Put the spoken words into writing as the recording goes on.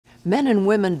Men and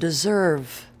women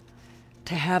deserve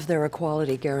to have their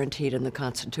equality guaranteed in the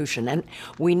Constitution. And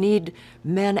we need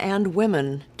men and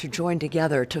women to join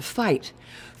together to fight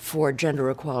for gender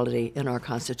equality in our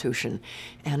Constitution.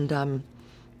 And,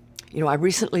 I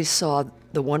recently saw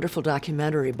the wonderful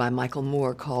documentary by Michael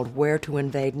Moore called Where to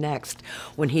Invade Next,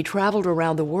 when he traveled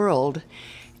around the world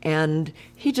and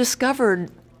he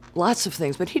discovered lots of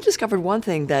things, but he discovered one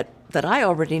thing that I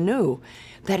already knew,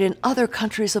 that in other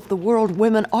countries of the world,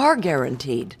 women are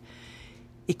guaranteed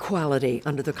equality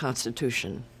under the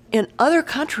Constitution. In other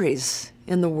countries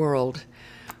in the world,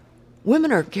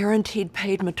 women are guaranteed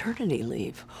paid maternity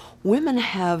leave. Women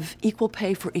have equal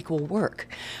pay for equal work.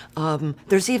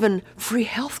 There's even free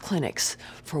health clinics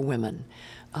for women.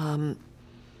 And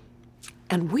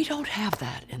we don't have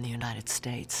that in the United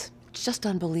States. It's just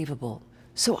unbelievable.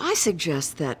 So I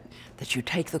suggest that you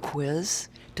take the quiz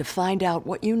to find out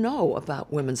what you know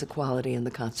about women's equality in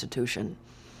the Constitution.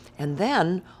 And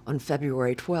then, on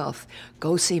February 12th,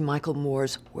 go see Michael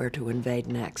Moore's Where to Invade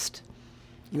Next.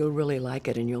 You'll really like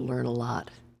it and you'll learn a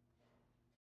lot.